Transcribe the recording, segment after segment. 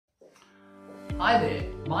Hi there,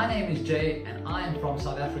 my name is Jay and I am from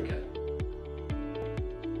South Africa.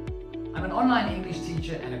 I'm an online English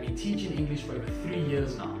teacher and have been teaching English for over 3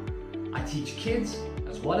 years now. I teach kids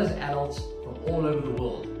as well as adults from all over the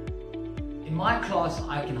world. In my class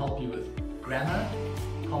I can help you with grammar,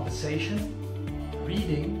 conversation,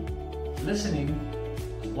 reading, listening,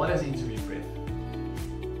 as well as interview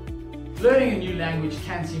prep. Learning a new language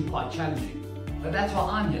can seem quite challenging, but that's why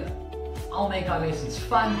I'm here. I'll make our lessons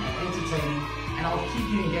fun and entertaining, and I'll keep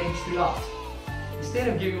you engaged throughout. Instead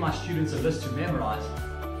of giving my students a list to memorize,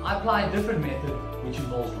 I apply a different method which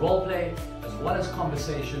involves role play as well as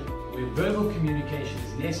conversation where verbal communication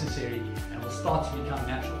is necessary and will start to become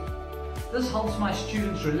natural. This helps my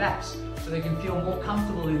students relax so they can feel more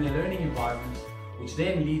comfortable in their learning environment, which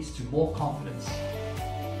then leads to more confidence.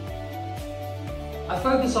 I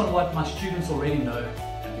focus on what my students already know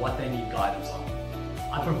and what they need guidance on.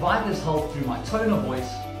 I provide this help through my tone of voice,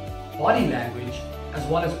 body language, as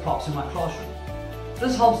well as props in my classroom.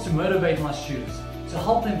 This helps to motivate my students to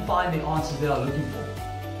help them find the answers they are looking for.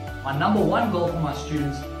 My number one goal for my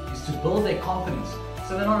students is to build their confidence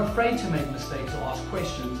so they're not afraid to make mistakes or ask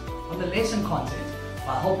questions on the lesson content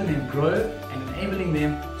by helping them grow and enabling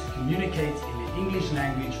them to communicate in the English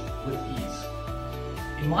language with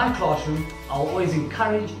ease. In my classroom, I'll always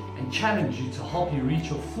encourage and challenge you to help you reach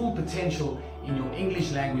your full potential in your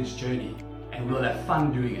English language journey, and we'll have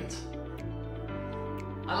fun doing it.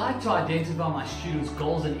 I like to identify my students'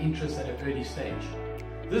 goals and interests at an early stage.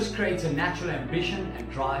 This creates a natural ambition and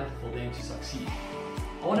drive for them to succeed.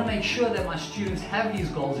 I want to make sure that my students have these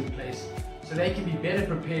goals in place so they can be better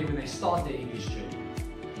prepared when they start their English journey.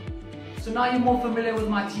 So now you're more familiar with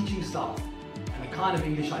my teaching style and the kind of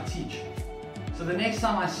English I teach. So the next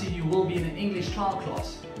time I see you will be in an English trial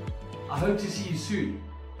class. I hope to see you soon,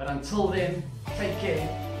 but until then, take care.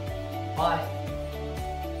 Bye.